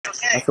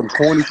That's some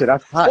corny shit.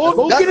 That's hot.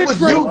 Go That's get a what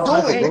drink you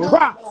doing, and bro.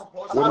 crop.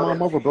 With my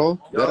mother, bro.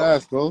 That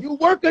ass, bro. You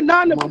work a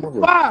 9 My to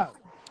mother. 5.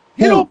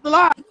 Get Who? off the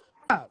live.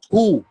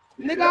 Who?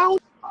 Nigga, I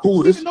Who?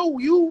 don't This? even know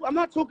you. I'm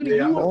not talking to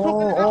you. I'm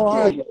talking to all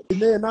this right. kid.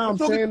 Then now I'm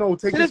saying, though,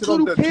 take to this this shit off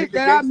little the kid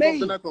that I made.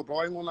 bro. I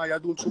ain't gonna lie, y'all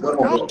doing too much.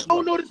 I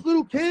don't know this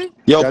little kid.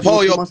 Yo,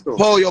 Paul, you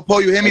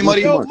hear me,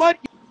 Muddy? Yo, Muddy.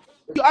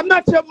 I'm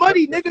not your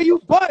Muddy, nigga. You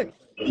butt.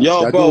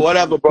 Yo, bro,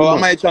 whatever, bro. I'm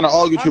not trying to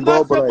argue with you,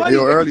 bro, but like,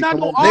 yo, early,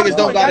 come on, niggas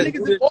don't got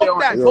niggas is off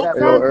that. Go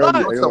turn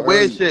blood. some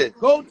weird shit.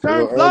 Go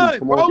turn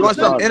blood, bro. You want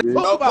some in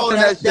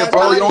that shit,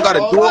 bro? You don't gotta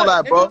do all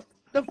that, bro.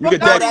 You can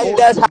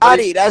That's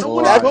Hottie. That's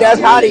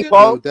Hottie,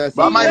 Paul. But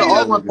I'm not even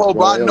arguing, Paul,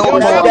 bro. I know, Paul. I'm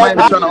not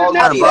even trying to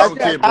argue, bro.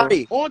 That's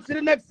Hottie. On to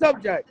the next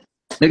subject.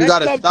 Niggas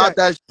gotta stop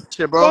that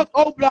shit, bro. Fuck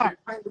O-Block.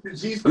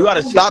 You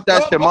gotta stop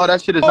that shit, bro.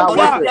 That shit is not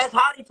worth it. That's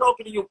Hottie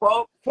talking to you,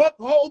 Paul. Fuck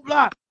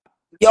O-Block.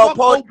 Yo,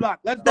 Paul.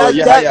 Let's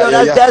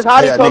That's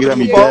Hottie talking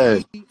to you, Paul.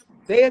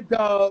 They a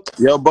dub.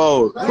 Yo,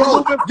 bro.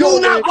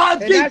 You not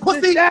YG,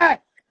 pussy. You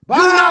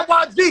not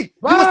YG. You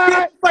was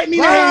scared to fight me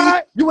in the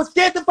Haiti. You was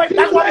scared to fight me.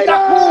 That's why we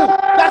got cool.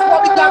 That's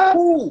why we got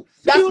cool.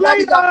 That's why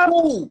we got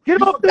cool.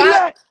 Get off the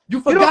net.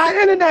 You forgot.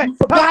 The internet. You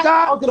forgot.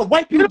 I was gonna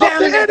wipe you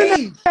down in the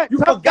age. You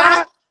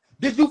forgot.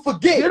 Did you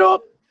forget? Get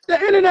off the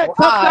internet, tough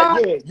guy.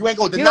 Yeah, you ain't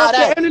gonna deny that.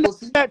 Get off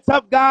the internet,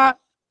 tough guy.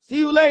 See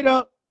you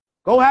later.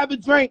 Go have a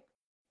drink.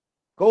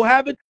 Go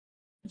have a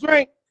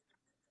drink.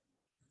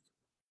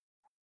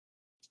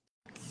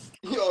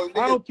 Yo, nigga,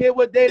 I don't care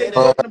what day they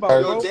talking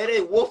about, bro. Yo, they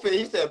wolfing.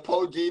 He said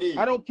Paul GD.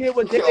 I don't care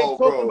what day they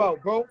talking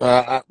about, bro.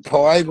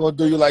 Paul, I ain't gonna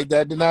do you like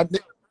that. Then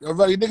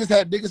already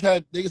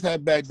niggas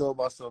had backdoor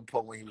my son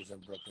Paul when he was in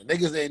Brooklyn.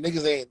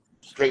 Niggas ain't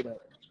straight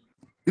up.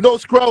 You don't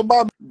scrub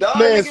my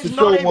man for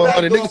sure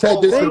 100. Niggas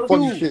had this some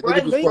funny shit.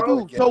 Thank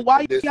you. So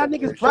why y'all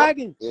niggas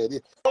bragging?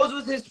 Those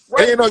was his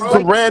friends. Ain't no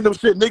some random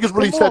shit. Niggas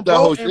really said that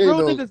whole shit. And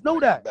real niggas know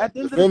that. At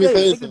the end of the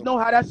day, niggas know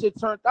how that shit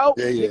turned out.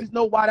 Niggas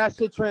know why that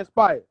shit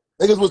transpired.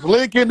 Niggas was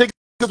linking,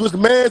 niggas was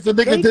mans, and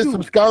niggas did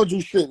some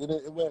scoundrel shit. And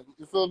it went,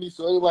 you feel me?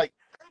 So it was like,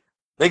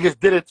 niggas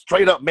did it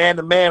straight up, man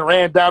to man,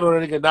 ran down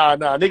on a nigga. Nah.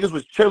 Niggas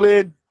was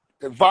chilling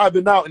and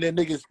vibing out, and then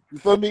niggas, you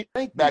feel me?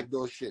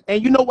 Backdoor shit.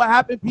 And you know what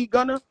happened, Pete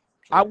Gunner?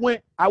 I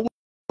went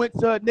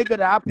to a nigga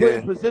that I put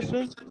in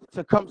position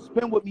to come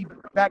spin with me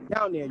back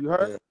down there. You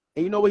heard? Yeah.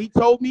 And you know what he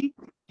told me?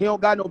 He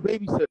don't got no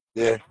babysitter.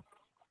 Yeah.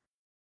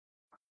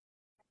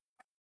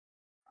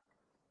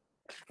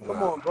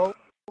 Come on, bro.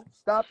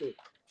 Stop it.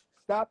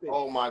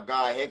 Oh my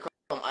God! Here come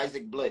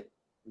Isaac Blitt.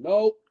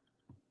 Nope.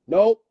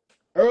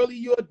 Early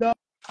you're done.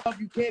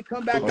 You can't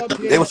come back up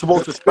here. They were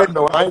supposed to spin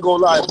though. I ain't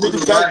gonna lie.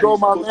 Niggas backdoor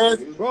my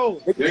man,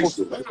 bro. It's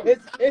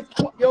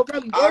yo,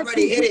 really. I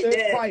already hit it.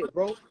 There. Quiet,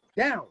 bro.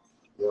 Down,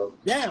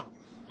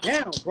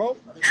 bro.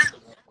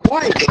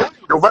 Quiet.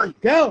 You're ready.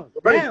 Down.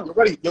 You're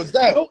ready. Yo,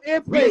 Zach. No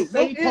airplay.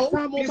 No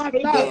airtime on my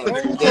side,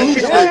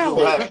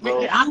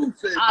 bro.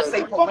 I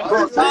say, bro.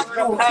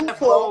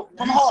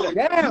 From Harlem.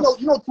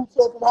 You know Too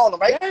Tall from Harlem,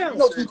 right? Down. You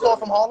know Too Tall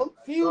from Harlem.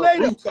 See you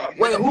later.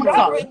 Wait,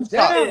 Rooftop.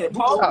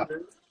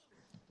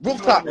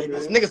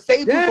 This nigga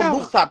saved you from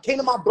Rooftop. Came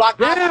to my block.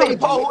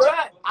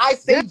 I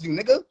saved you,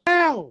 nigga.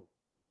 Down.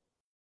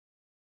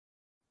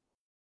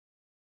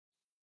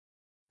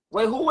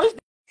 Wait, who is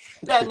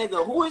that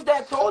nigga? Who is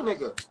that tall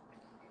nigga?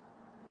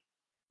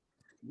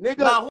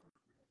 Nah,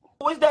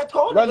 who is that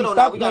tall nigga?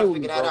 Now we gotta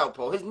figure that out,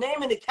 bro. His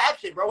name in the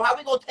caption, bro. How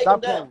we gonna take him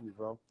down? Me,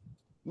 bro.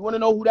 You wanna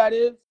know who that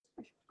is?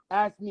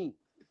 Ask me.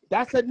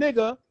 That's a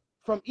nigga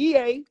from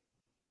EA,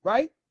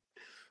 right?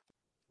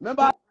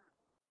 Remember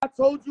I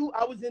told you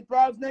I was in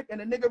Throb's Neck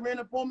and a nigga ran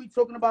up on me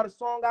talking about a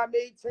song I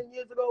made 10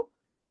 years ago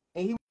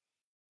and he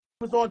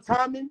was on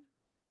timing?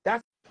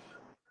 That's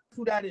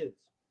who that is.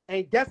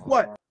 And guess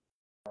what?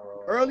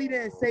 Early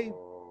didn't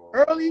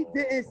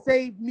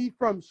save me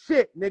from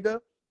shit, nigga.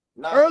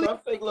 Nah, Early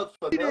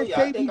didn't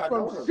save me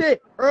from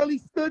shit. Early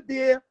stood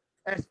there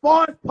as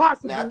far as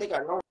possible. Nah, I think I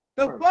know.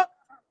 The fuck?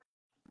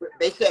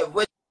 They said,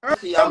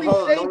 see, I'm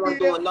home. No one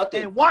doing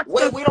nothing.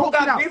 Wait, we don't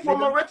got beef from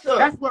Maritza.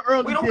 That's what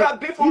Early We don't got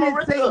beef from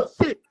Maritza.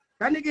 Shit.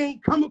 That nigga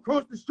ain't come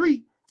across the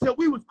street till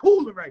we was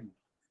cool already.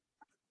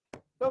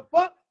 The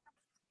fuck?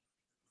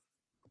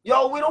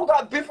 Yo, we don't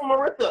got beef from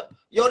Maritza.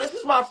 Yo, this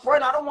is my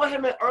friend. I don't want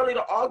him and Early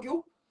to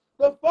argue.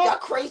 The fuck? Y'all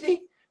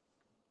crazy?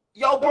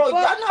 Yo, bro,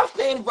 y'all not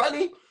saying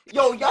really.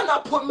 Yo, y'all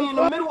not putting me in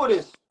the middle of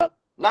this.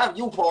 Not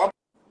you, Paul. I'm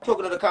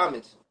talking to the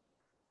comments.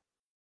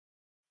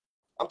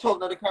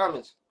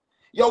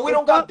 Yo, we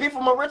don't got beef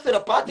from Maritza.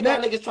 The Bati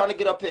niggas trying to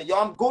get up here. Yo,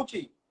 I'm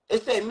Gucci.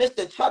 It say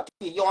Mr. Chucky.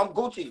 Yo, I'm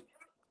Gucci.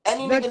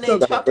 Any nigga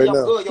named Chucky, I'm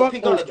good. Yo, P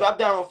gonna drop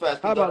down real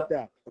fast. How about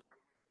that?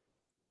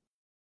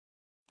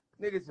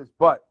 Niggas is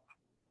butt.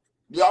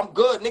 Yo, I'm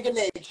good. Nigga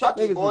named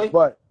Chucky, niggas boy. Is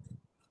butt.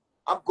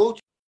 I'm Gucci.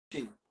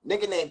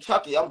 Nigga named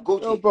Chucky. I'm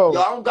Gucci. Yo, bro, I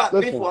don't got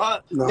beef with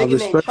her. Nah, nigga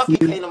named Chucky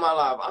came to my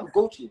life. I'm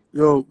Gucci.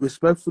 Yo,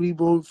 respectfully,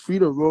 bro, free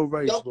the roll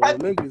rights, Yo, bro.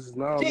 Niggas is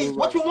not Jeez,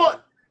 what you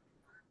want?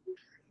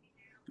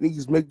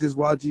 Niggas make this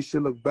YG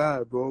shit look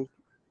bad, bro.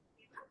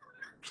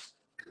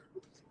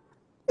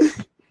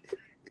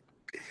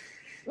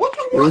 What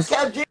you want,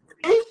 Cap G?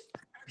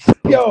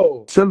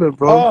 Yo. Chilling,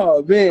 bro.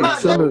 Oh, man. Nah,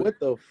 chilling. What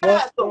the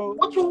fuck, bro?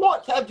 What you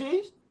want, Tab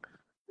G's?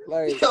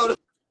 Like, Yo,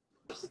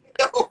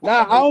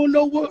 nah, I don't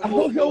know what Tab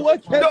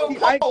Yo, G.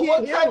 I Paul, can't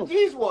what hear Tab him.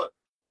 G's want?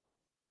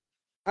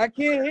 I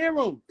can't hear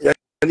him. Yeah,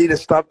 I need to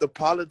stop the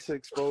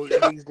politics, bro.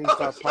 That niggas need to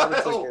stop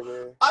politicking,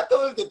 man. I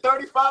thought it was the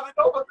 35 and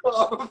over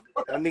club.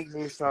 That niggas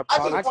need to stop I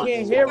politicking. I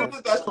can't hear him.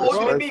 That's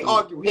older than me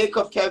argue. Here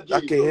comes Tab G. I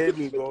can hear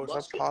me, bro.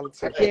 Stop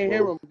politicking. I can't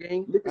hear him,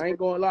 gang. I ain't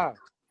gonna lie.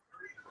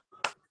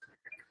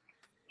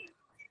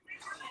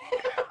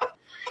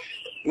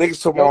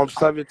 Niggas talking about I'm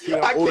 17.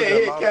 I'm older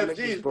than a lot of Kev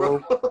G's, niggas,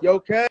 bro. Yo,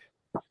 Kev.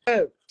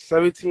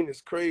 17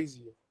 is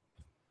crazy.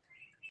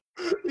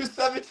 You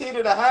 17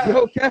 and a half.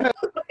 Yo, Kev.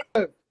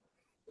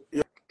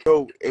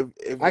 Yo,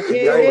 if I can't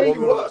y'all hear ain't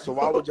you. woman, so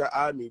why would y'all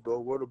add me, bro?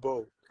 Where the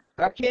bro?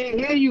 I can't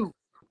hear you.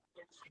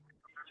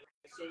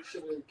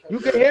 You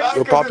can hear me?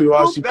 Yo,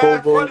 Popperazzi,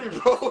 bro.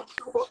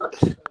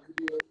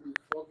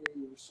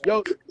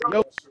 Yo,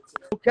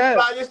 Kev.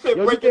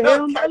 Yo, you can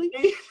hear him,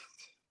 Belly?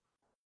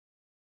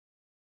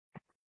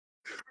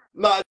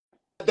 Nah,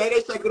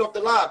 Dede said get off the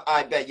live.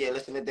 I bet, yeah,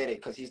 listen to Dede,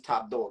 because he's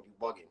top dog. You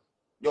bugging.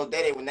 Yo,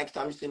 Dede, when next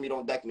time you see me,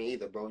 don't deck me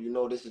either, bro. You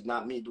know this is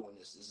not me doing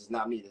this. This is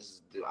not me. This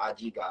is the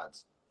IG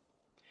gods.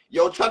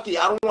 Yo, Chucky,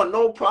 I don't want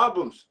no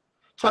problems.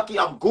 Chucky,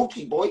 I'm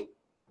Gucci, boy.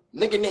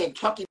 Nigga named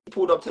Chucky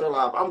pulled up to the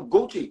live. I'm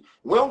Gucci.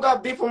 We don't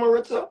got beef with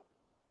Maritza.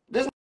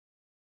 This is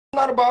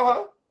not about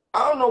her.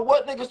 I don't know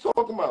what niggas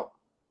talking about.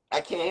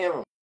 I can't hear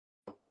him.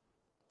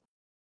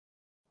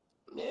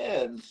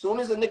 Yeah, as soon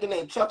as a nigga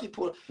named Chucky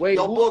pull,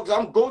 yo, Bugs,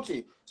 I'm Gucci.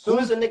 As soon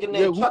as a nigga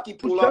named Chucky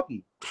pull up,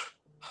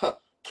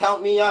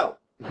 count me out.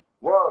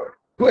 Word.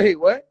 Wait,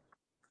 what?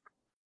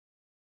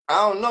 I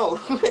don't know.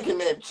 Nigga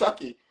named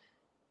Chucky.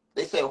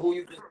 They said who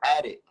you just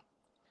added.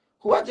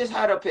 Who I just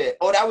had up here?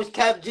 Oh, that was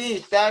Cap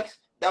G's, Stacks.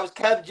 That was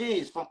Cap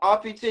G's from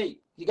RPT.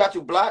 He got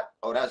you blocked?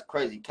 Oh, that's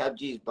crazy. Cap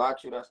G's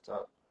blocked you. That's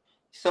tough.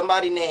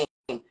 Somebody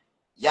named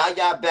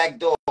Yaya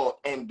Backdoor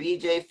and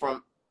BJ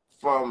from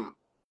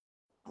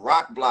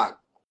Rock Block.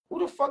 Who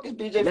the fuck is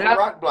BJ from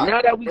Rock Block?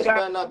 Now that we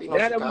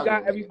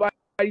got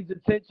everybody's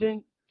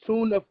attention,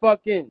 tune the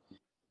fuck in.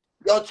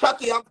 Yo,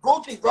 Chucky, I'm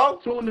Gucci, bro.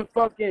 Tune the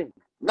fuck in.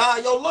 Nah,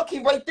 yo, look, he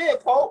right there,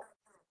 Paul.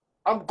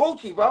 I'm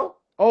Gucci, bro.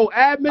 Oh,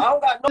 add Mr. I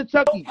don't got no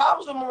Chucky.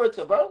 problems with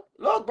Maritza, bro.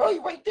 Look, bro, he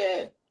right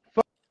there.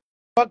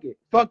 Fuck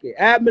it.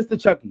 Add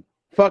Mr. Chucky.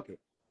 Fuck it.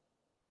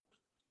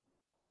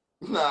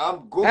 Nah,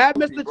 I'm Gucci, add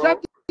Mr. bro.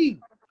 Chucky.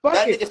 Fuck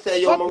that it. Nigga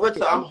said, yo,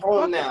 Maritza, I'm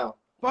home now.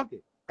 Fuck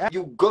it.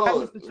 You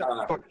good. Mr.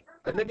 Chucky.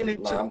 A nigga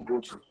named Chucky. I'm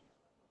Gucci.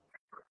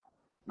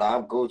 Nah,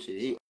 I'm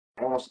Gucci.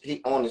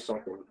 He on to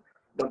something.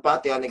 The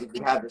about y'all niggas be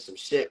having some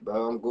shit,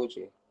 bro. I'm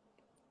Gucci.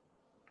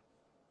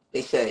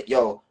 They said,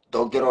 yo,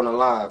 don't get on the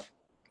live.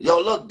 Yo,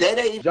 look,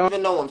 they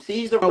even know him. See,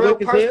 he's a real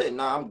person.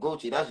 Nah, I'm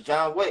Gucci. That's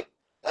John Wick.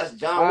 That's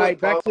John Wick. All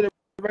right, back to the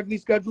regularly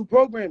scheduled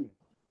programming.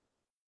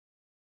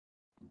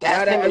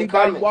 Now that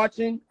everybody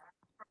watching,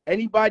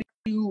 anybody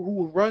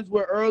who runs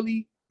with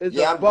early is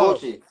a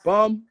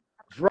bum,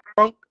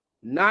 drunk,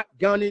 not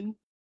gunning.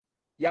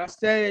 Y'all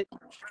said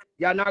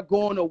y'all not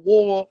going to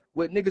war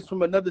with niggas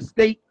from another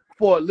state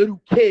for a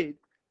little kid,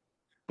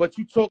 but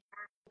you talking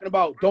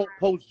about don't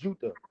post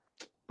Jutha.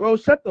 Bro,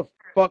 shut the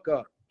fuck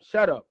up.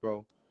 Shut up,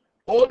 bro.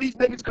 All these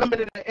niggas coming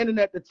to the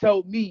internet to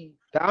tell me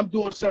that I'm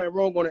doing something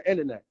wrong on the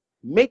internet.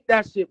 Make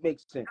that shit make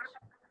sense.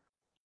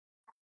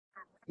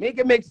 Make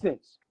it make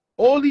sense.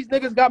 All these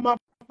niggas got my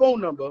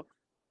phone number,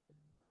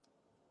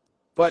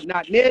 but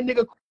not near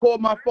nigga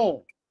called my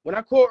phone. When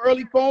I called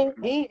early phone,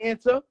 he ain't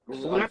answer.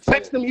 So when I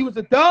text him he was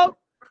a dub,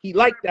 he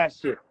liked that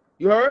shit.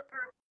 You heard?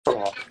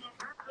 What's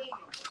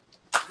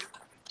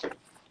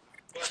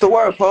the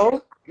word,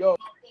 Paul? Yo,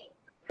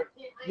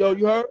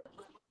 you heard?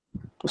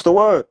 What's the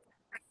word?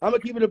 I'm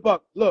gonna keep it a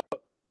buck. Look,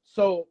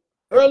 so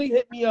early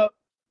hit me up.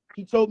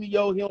 He told me,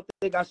 yo, he don't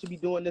think I should be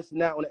doing this and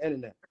that on the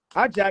internet.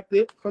 I jacked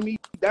it for me.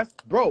 That's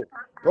bro.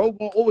 Bro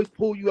gonna always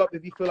pull you up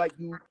if you feel like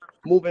you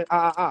moving.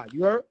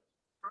 You heard?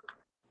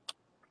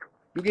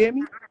 You get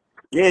me?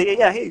 Yeah,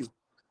 I hear you.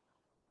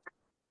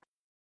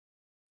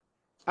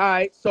 All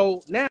right,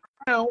 so now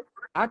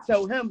I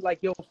tell him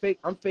like, yo,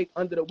 I'm fake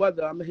under the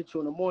weather. I'm gonna hit you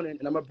in the morning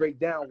and I'm gonna break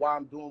down why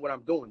I'm doing what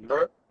I'm doing. You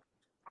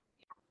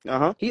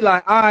heard? He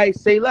like, all right,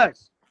 say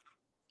less.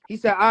 He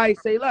said, all right,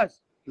 say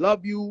less.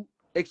 Love you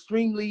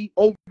extremely,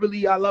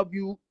 overly. I love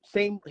you.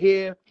 Same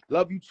here.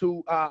 Love you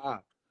too.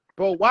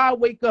 Bro, why I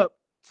wake up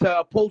to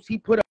a post he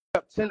put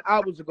up 10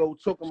 hours ago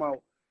talking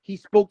about he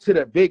spoke to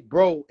the big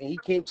bro and he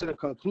came to the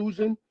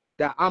conclusion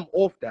that I'm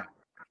off that.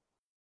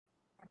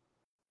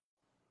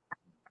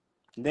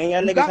 Then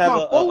y'all niggas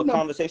have a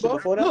conversation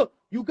before that? Look,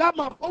 you got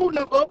my phone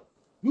number.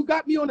 You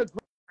got me on the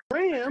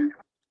gram.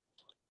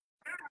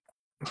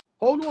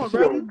 Hold on,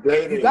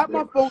 ready? You got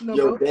my phone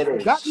number.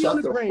 You got me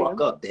on the gram.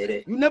 Fuck up,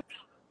 you never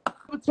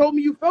told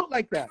me you felt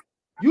like that.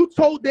 You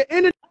told the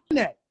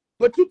internet.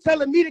 But you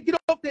telling me to get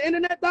off the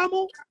internet,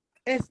 Damo?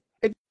 And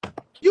if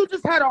you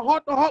just had a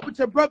heart-to-heart with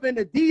your brother in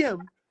the DM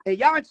and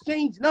y'all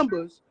exchange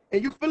numbers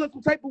and you feeling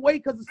some type of way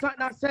because of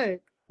something I said,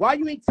 why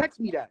you ain't text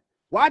me that?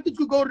 Why did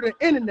you go to the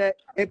internet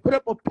and put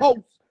up a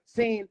post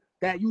saying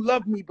that you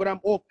love me, but I'm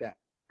off that.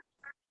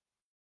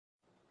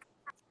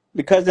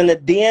 Because in the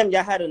DM,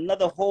 y'all had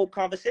another whole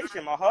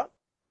conversation, my heart.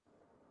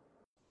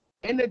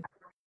 In the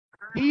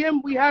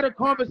DM, we had a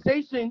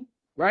conversation,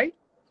 right?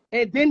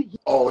 And then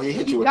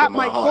he got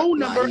my phone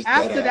number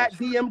after that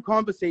DM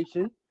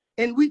conversation,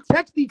 and we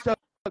text each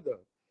other.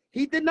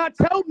 He did not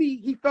tell me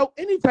he felt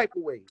any type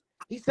of way.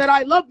 He said,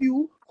 I love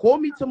you, call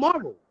me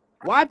tomorrow.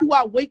 Why do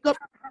I wake up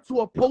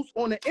to a post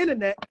on the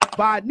internet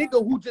by a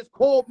nigga who just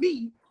called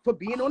me for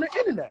being on the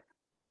internet?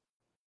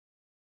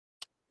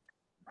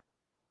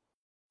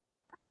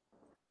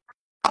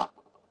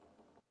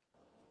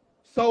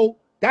 So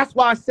that's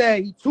why I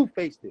said he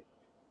two-faced it.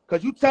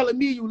 Because you telling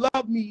me you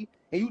love me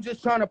and you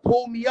just trying to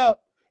pull me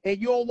up and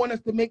you don't want us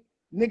to make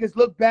niggas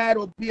look bad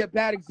or be a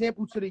bad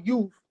example to the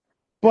youth,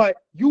 but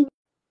you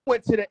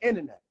went to the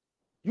internet.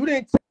 You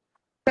didn't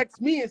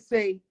text me and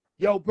say,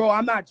 yo, bro,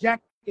 I'm not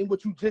jacking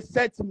what you just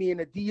said to me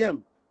in a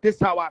DM. This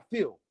how I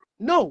feel.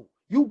 No,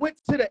 you went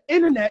to the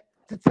internet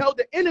to tell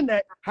the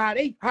internet how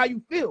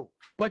you feel.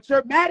 But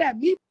you're mad at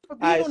me for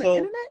being on the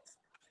internet?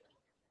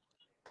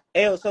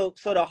 Hey, so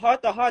the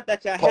heart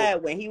that y'all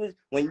had when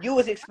you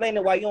was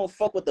explaining why you don't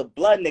fuck with the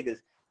blood niggas,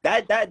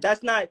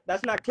 that's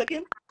not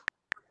clicking?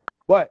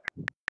 What?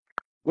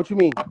 What you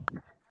mean?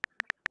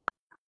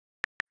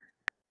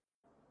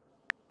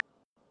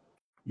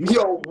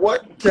 Yo,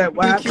 what? Said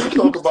what? BQ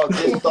talk about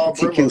this star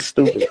BQ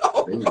stupid.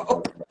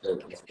 Yo,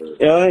 it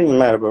don't even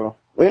matter, bro.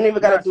 We don't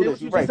even gotta do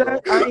this. You right, bro.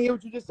 I didn't hear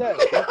what you just said.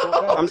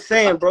 I'm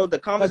saying, bro, the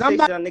conversation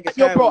y'all niggas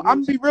had. Bro, I'm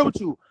gonna be real with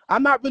you.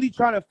 I'm not really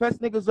trying to fess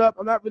niggas up.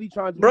 I'm not really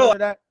trying to do none of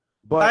that.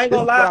 But I ain't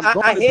gonna lie,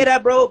 I hear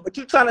that, bro. But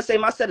you trying to say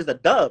my set is a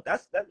dub?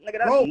 That's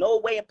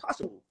no way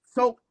impossible.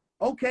 So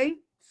okay,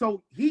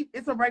 so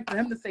it's a right for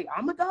him to say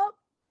I'm a dub.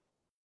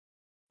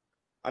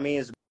 I mean,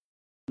 it's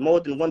more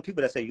than one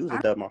people that say you's a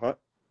dub, my heart.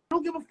 I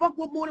don't give a fuck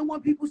what more than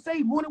one people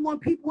say. More than one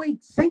people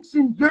ain't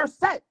sanctioned your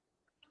set.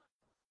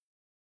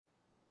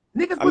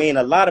 Niggas, I mean,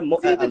 a lot of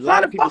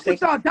people say,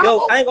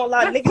 yo, I ain't gonna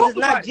lie, niggas is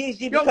not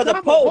GSG because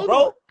of Poe,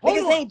 bro.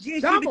 Niggas ain't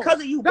GSG because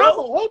of you, bro.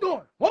 Hold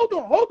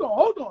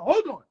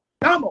on.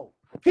 Damo,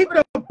 keep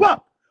it a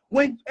buck.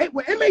 When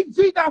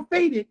MAG got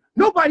faded,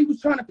 nobody was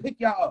trying to pick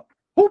y'all up.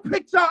 Who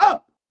picked y'all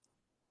up?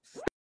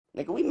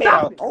 Nigga, we made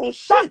our own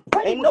shit.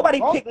 Ain't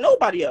nobody picked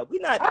nobody up. We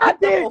not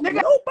picked up nobody.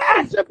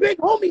 That's your big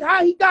homie.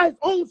 How he got his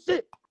own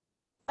shit?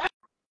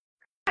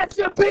 That's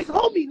your big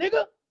homie,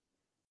 nigga.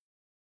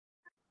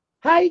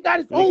 How he got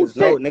his own shit?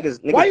 No,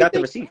 niggas got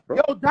the receipt, bro.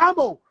 Yo,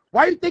 Damo,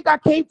 why you think I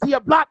came to your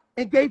block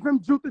and gave him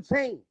Juice the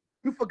chain?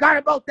 You forgot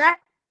about that?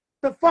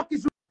 The fuck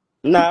is you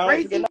nah,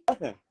 crazy? I don't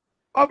forget nothing.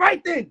 All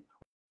right then.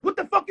 What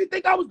the fuck you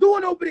think I was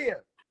doing over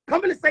there?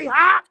 Coming to say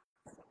hi?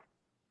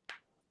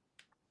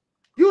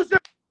 Use your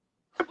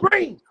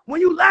brain.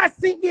 When you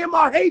last seen me in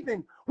my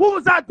Haven, what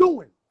was I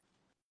doing?